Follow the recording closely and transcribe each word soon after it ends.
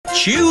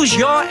Choose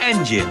your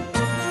engine.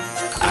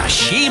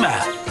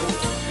 Ashima.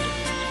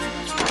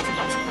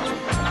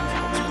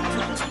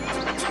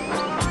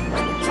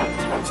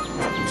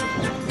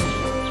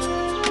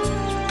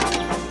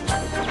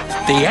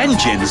 The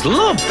engines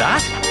love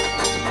that.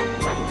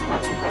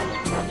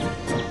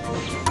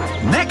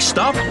 Next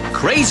stop,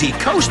 Crazy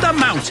Coaster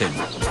Mountain.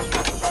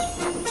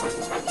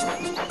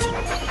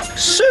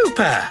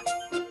 Super!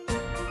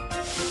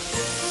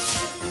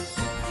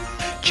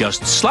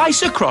 Just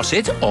slice across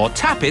it or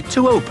tap it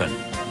to open.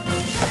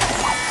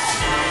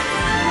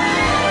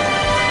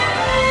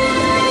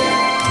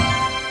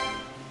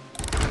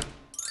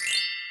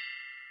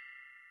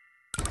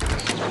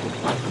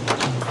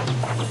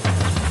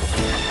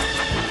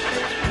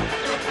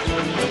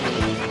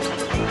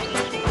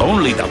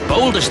 Only the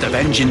boldest of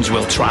engines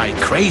will try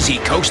Crazy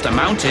Coaster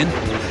Mountain.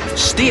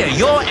 Steer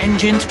your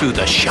engine through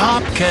the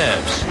sharp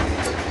curves.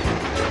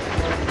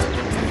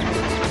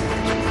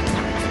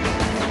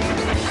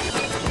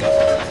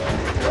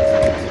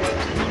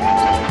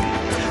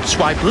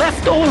 Swipe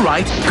left or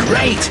right,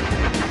 great!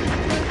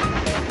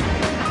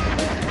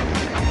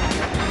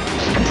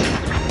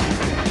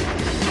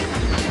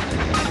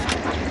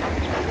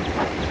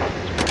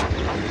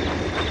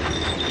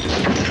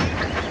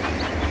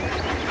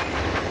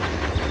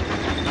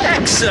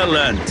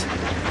 Excellent!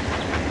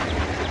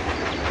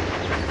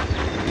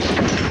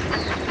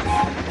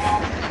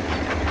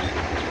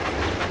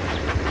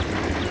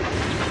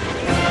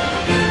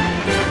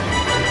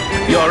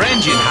 Your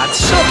engine had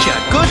such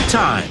a good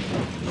time.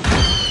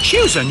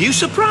 Choose a new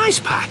surprise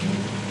pack.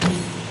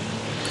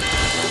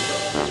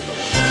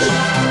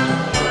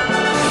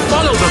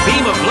 Follow the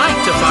beam of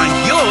light to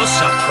find your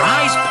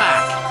surprise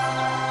pack.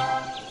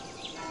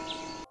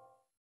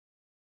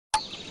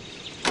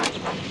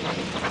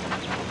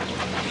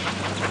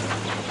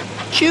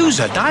 Choose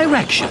a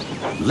direction.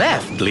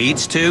 Left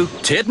leads to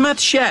Tidmouth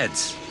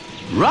Sheds.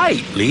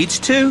 Right leads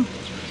to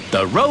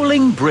the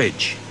Rolling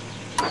Bridge.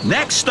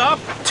 Next stop,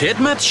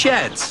 Tidmouth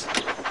Sheds.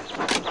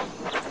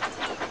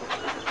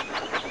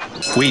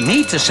 We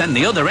need to send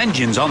the other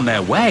engines on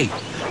their way.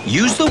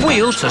 Use the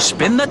wheel to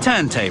spin the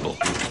turntable.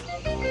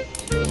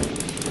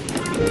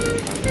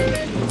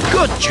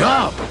 Good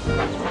job!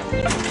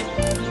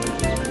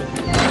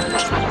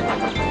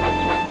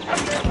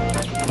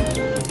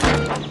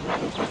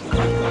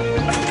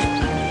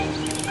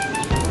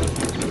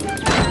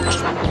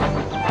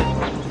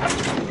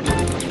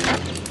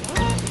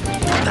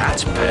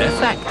 That's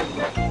perfect.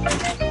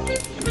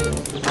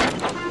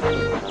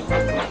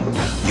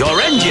 Your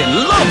engine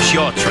loves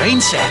your train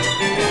set.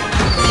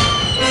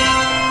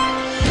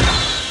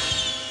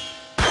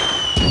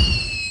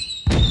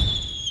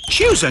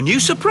 Choose a new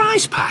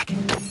surprise pack.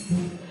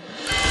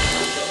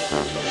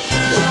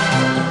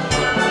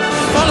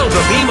 Follow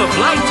the beam of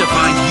light to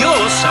find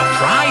your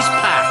surprise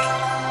pack.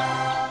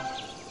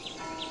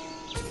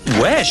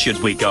 Where should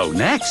we go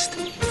next?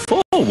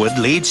 Forward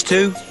leads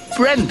to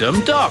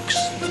Brendam Docks.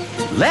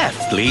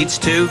 Left leads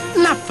to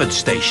Knapford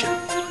Station.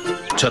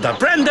 To the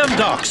Brendam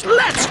Docks,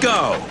 let's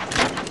go!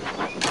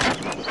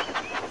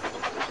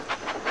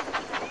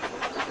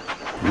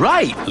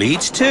 Right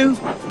leads to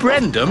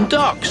Brendam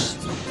Docks.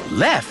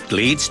 Left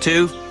leads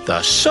to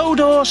the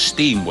Sodor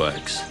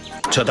Steamworks.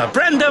 To the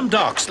Brendam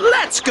Docks,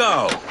 let's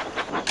go!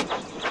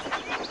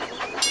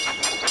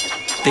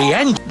 The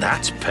end.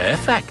 That's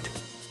perfect.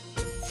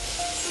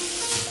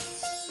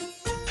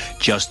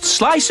 Just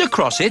slice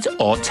across it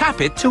or tap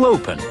it to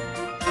open.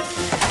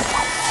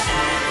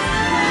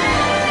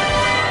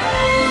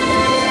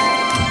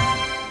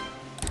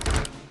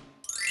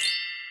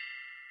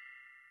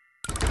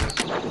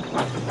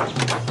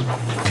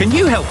 Can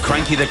you help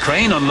Cranky the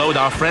Crane unload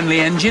our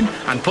friendly engine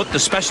and put the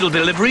special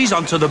deliveries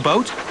onto the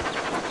boat?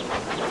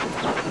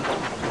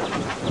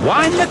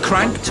 Wind the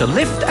crank to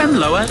lift and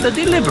lower the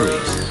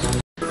deliveries.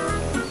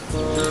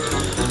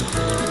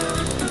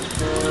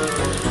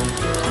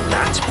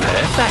 That's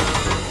perfect.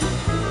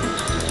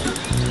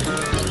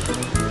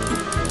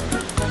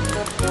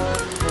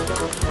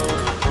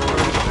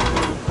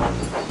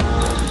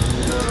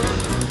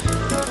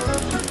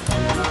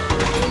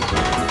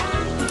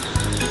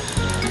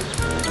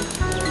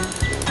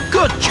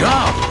 Good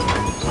job!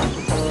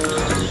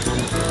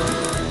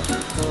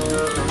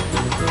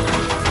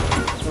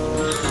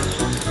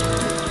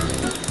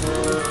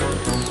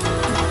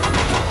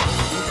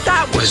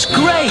 That was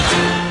great!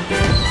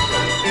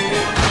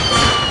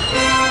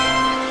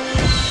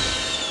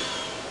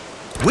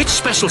 Which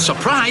special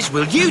surprise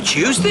will you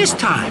choose this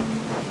time?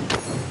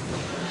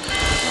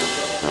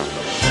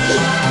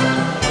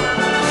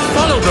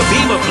 Follow the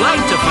beam of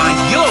light to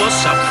find your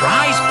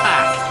surprise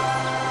pack.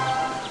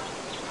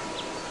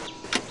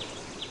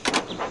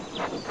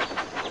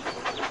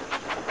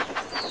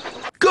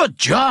 Good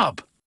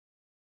job!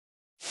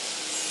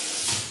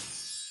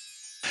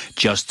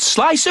 Just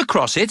slice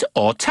across it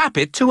or tap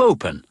it to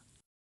open.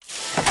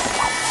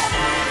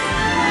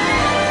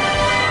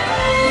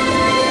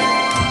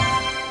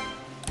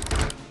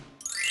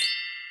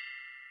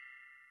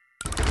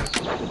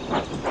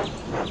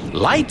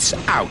 Lights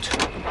out.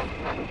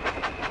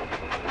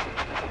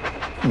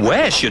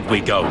 Where should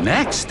we go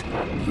next?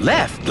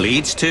 Left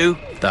leads to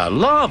the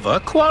lava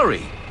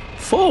quarry.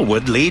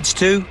 Forward leads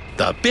to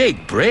the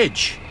big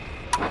bridge.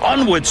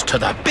 Onwards to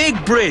the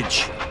big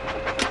bridge.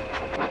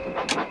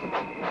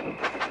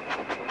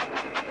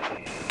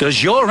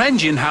 Does your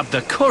engine have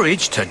the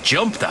courage to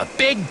jump the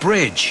big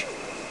bridge?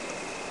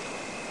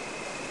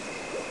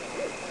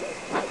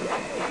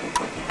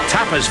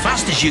 Tap as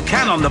fast as you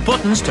can on the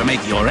buttons to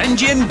make your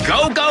engine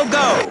go, go,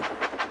 go.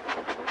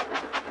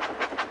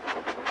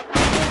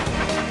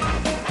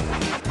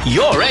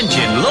 Your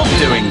engine loved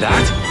doing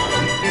that.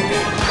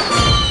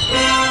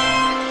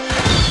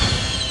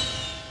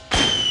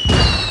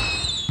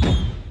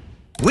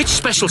 Which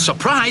special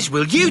surprise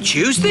will you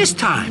choose this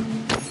time?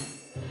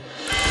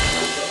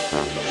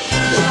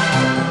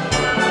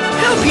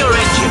 Help your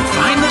engine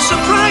find the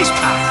surprise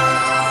pack.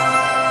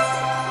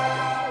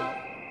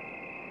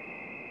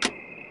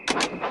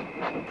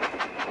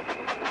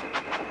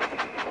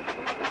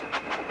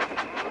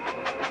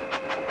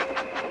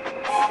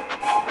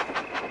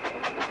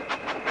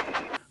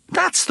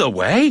 That's the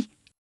way.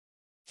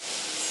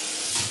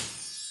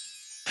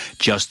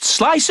 Just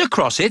slice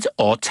across it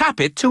or tap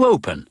it to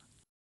open.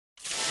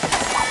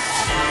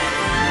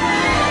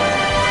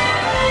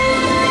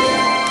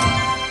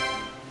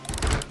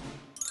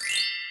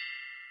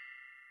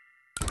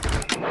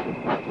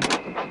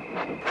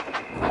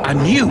 A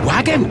new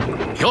wagon.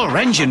 Your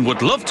engine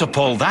would love to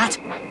pull that.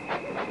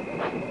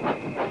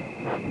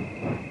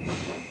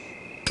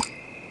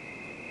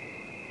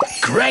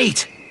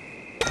 Great!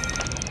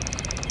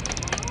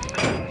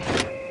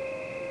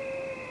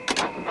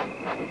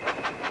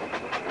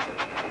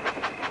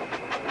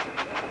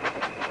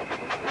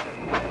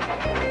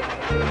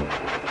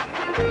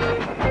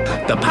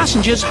 The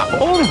passengers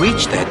have all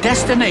reached their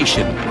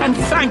destination, and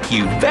thank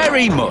you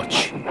very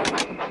much.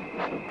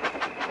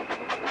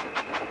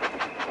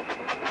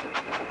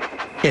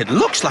 It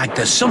looks like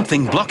there's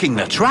something blocking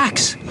the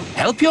tracks.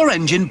 Help your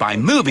engine by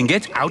moving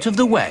it out of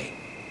the way.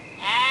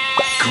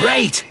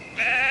 Great!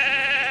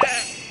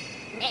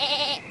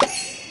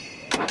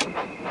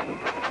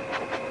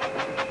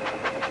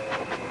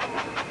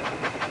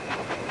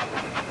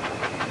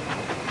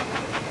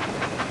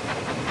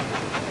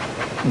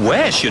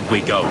 Where should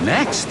we go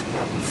next?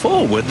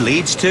 Forward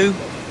leads to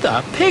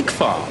the pig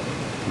farm.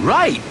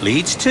 Right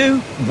leads to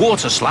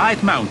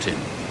Waterslide Mountain.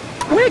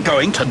 We're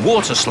going to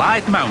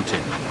Waterslide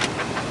Mountain.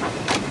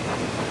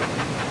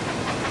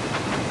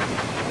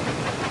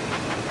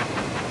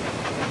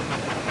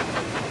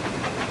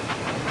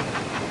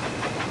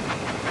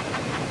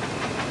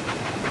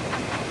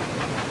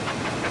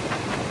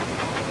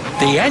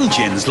 The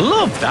engines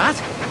love that.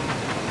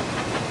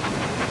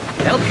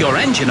 Help your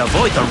engine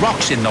avoid the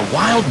rocks in the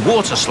wild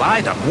water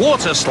slide at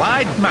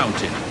Waterslide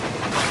Mountain.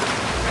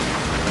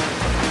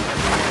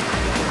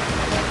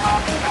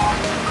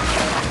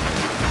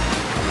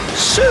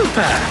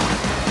 Super!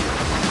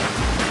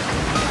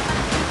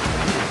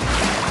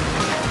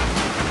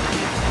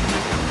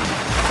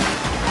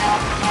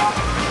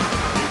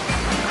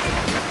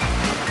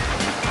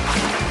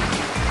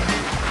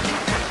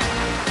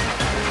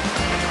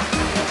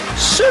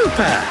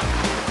 Super!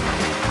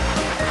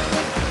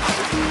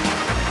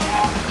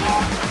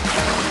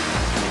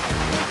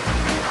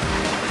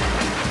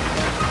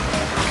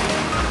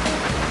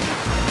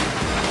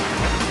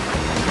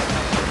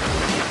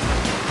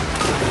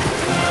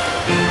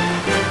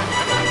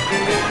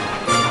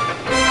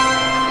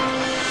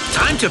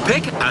 Time to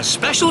pick a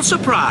special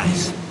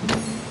surprise.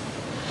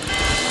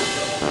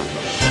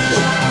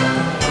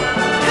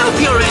 Help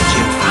your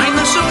engine find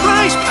the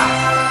surprise pack.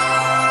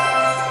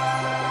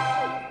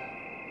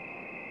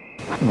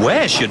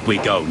 Where should we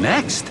go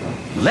next?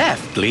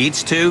 Left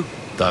leads to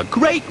the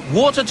Great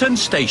Waterton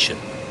Station.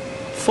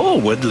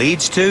 Forward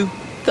leads to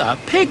the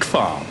pig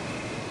farm.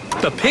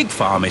 The pig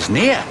farm is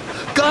near.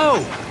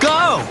 Go,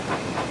 go!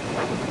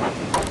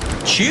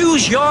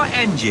 Choose your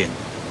engine.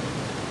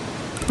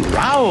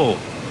 Raul.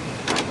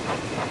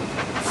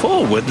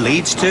 Forward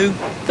leads to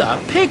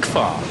the pig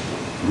farm.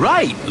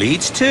 Right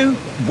leads to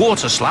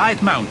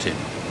Waterslide Mountain.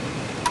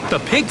 The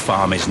pig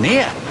farm is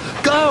near.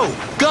 Go,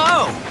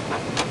 go!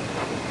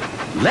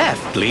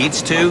 Left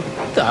leads to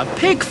the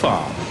pig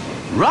farm.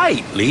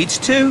 Right leads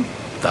to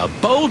the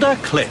Boulder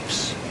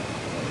Cliffs.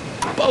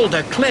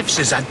 Boulder Cliffs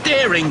is a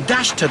daring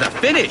dash to the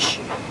finish.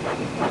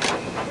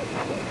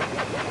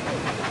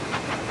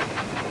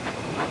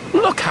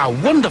 Look how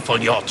wonderful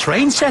your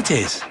train set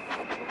is.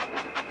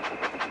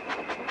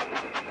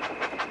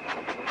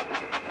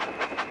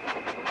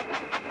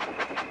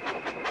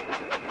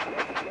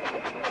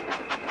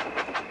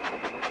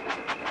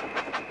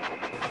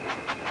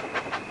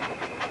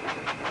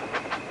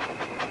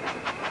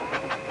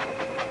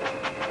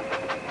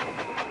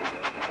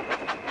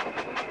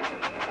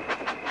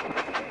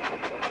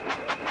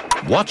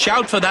 Watch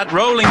out for that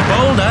rolling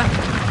boulder.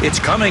 It's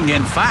coming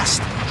in fast.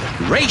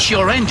 Race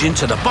your engine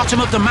to the bottom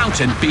of the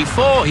mountain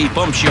before he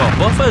bumps your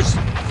buffers.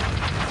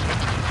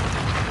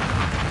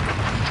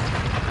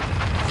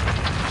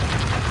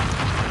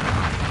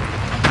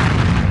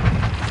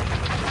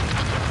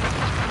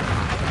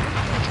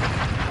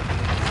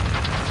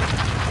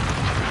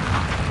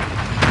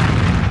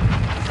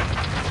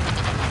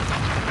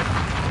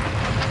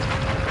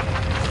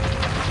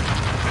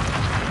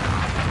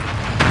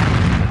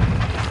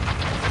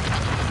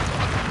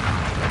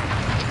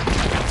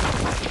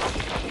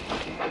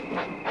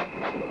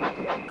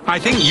 I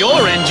think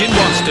your engine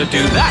wants to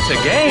do that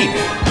again.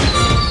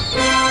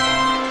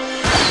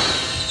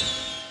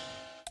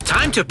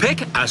 Time to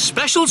pick a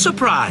special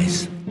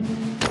surprise.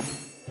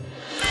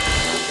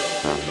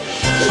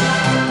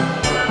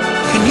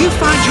 Can you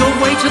find your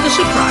way to the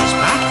surprise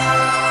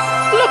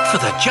pack? Look for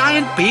the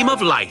giant beam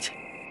of light.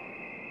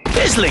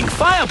 Fizzling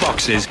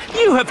fireboxes,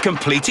 you have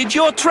completed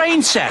your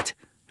train set.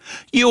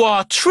 You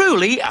are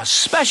truly a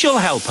special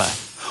helper.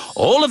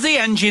 All of the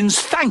engines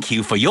thank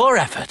you for your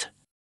effort.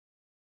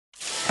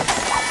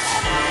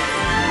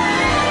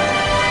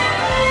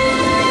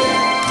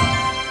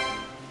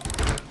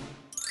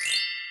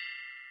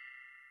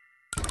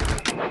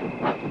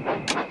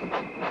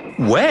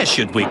 Where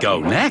should we go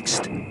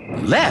next?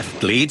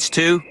 Left leads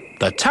to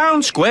the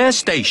town square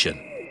station.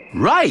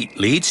 Right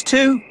leads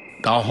to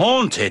the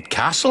haunted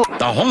castle.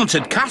 The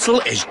haunted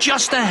castle is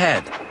just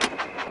ahead.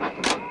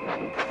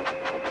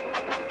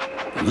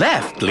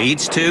 Left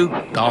leads to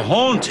the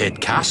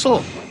haunted castle.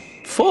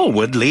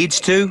 Forward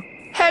leads to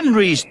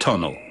Henry's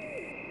Tunnel.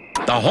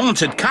 The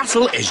haunted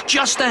castle is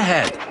just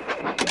ahead.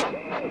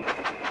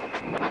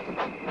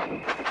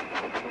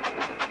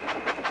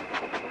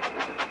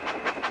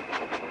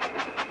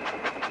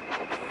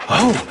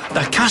 Oh,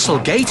 the castle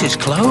gate is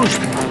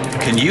closed.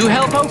 Can you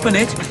help open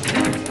it?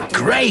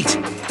 Great!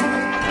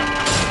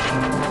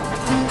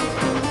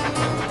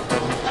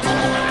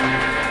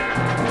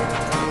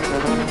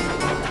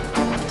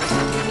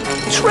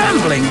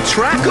 Trembling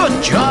track,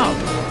 good job!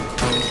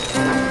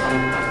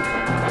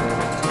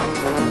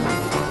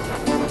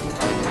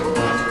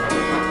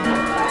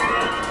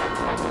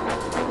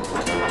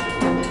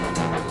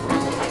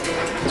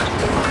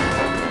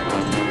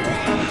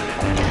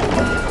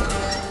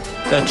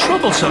 The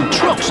troublesome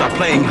trucks are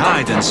playing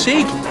hide and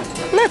seek.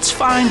 Let's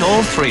find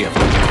all three of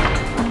them.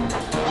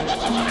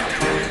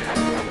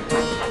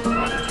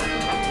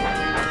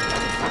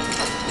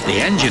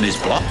 The engine is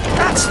blocked.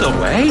 That's the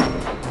way.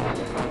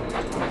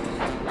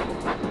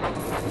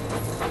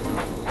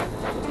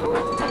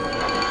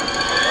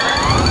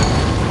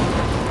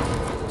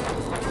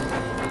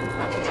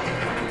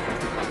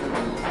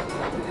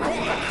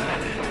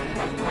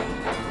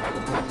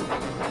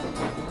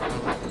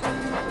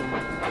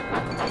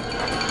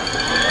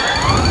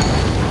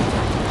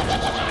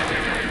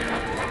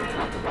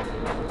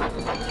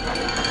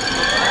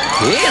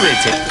 Here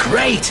it is.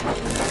 Great!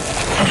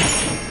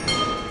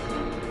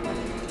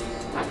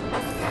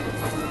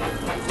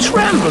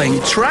 Trembling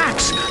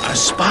tracks, a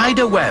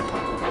spider web.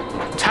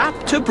 Tap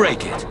to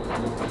break it.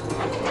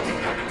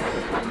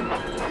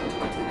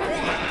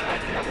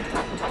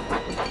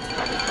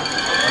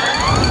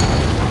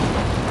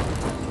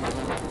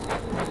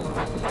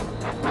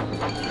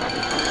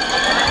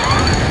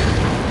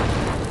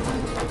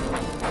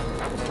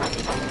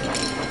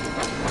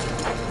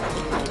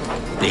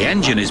 The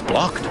engine is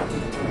blocked.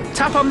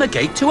 Tap on the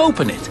gate to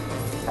open it.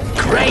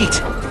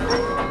 Great!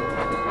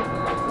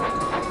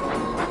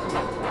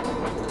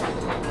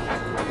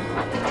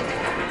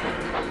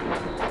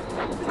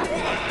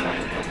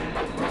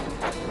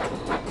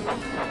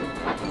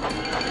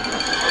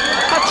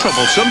 A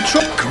troublesome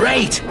truck.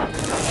 Great!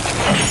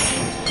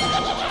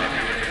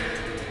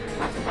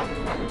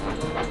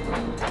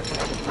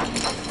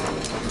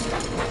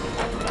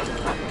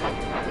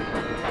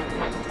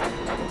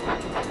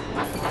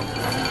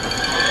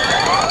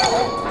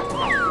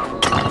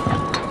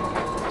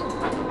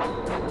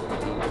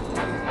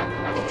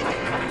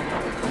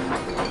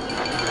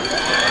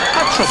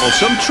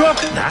 Troublesome truck.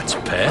 That's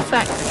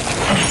perfect.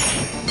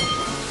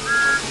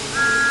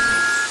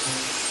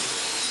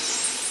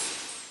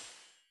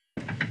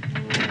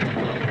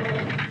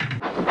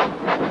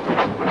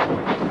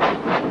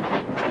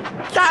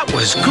 That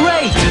was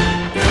great.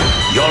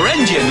 Your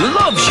engine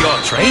loves your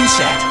train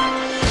set.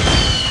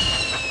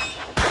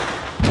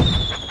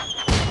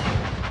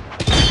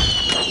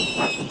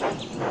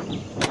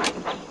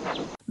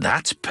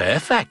 That's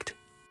perfect.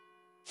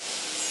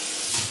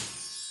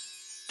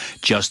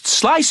 Just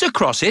slice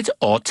across it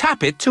or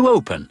tap it to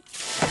open.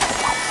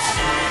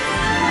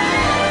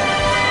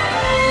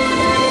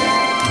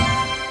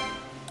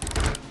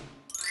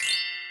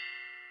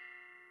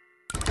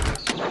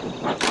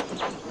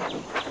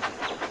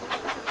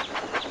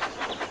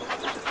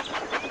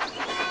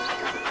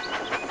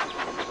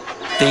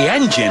 The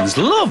engines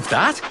love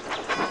that.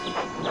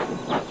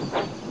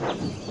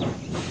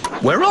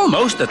 We're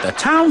almost at the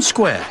town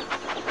square.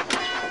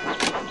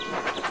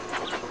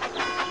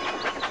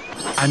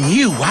 A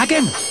new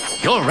wagon.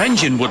 Your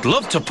engine would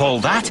love to pull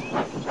that.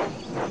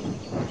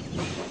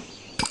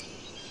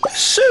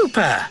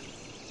 Super!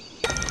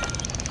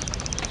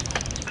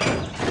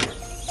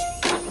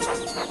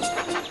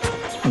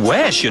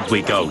 Where should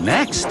we go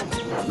next?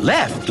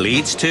 Left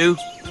leads to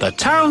the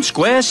town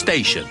square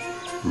station.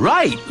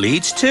 Right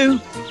leads to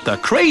the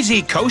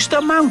Crazy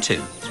Coaster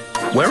Mountain.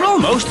 We're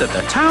almost at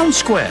the town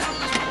square.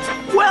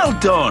 Well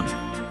done!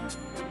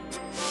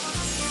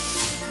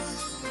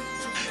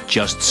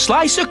 Just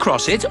slice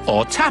across it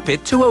or tap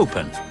it to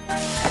open.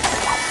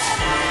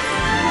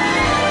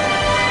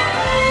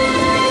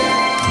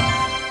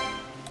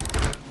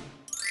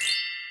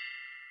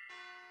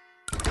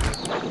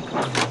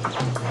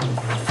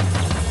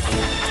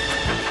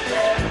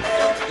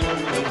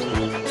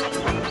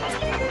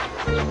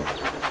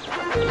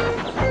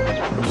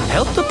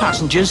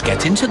 passengers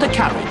get into the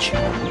carriage.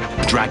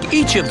 Drag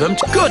each of them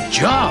to... Good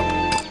job!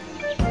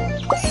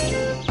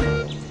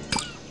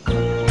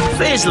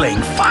 Fizzling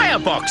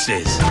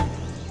fireboxes!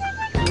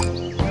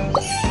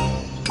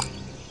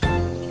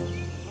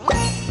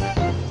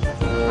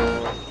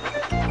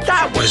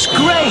 That was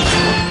great!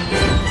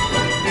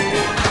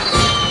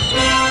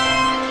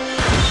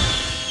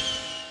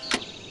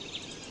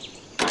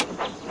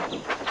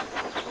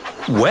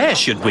 Where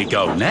should we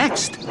go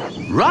next?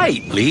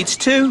 Right leads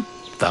to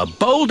the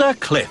Boulder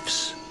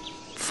Cliffs.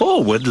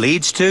 Forward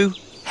leads to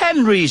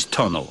Henry's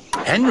Tunnel.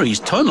 Henry's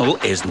Tunnel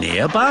is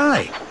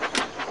nearby.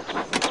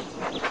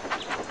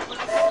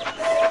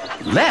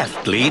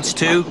 Left leads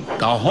to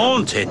the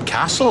Haunted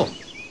Castle.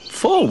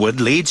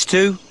 Forward leads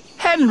to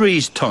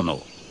Henry's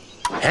Tunnel.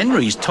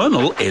 Henry's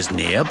Tunnel is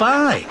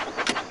nearby.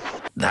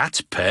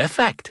 That's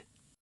perfect.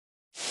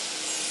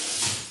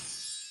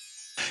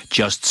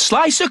 Just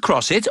slice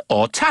across it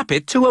or tap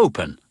it to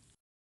open.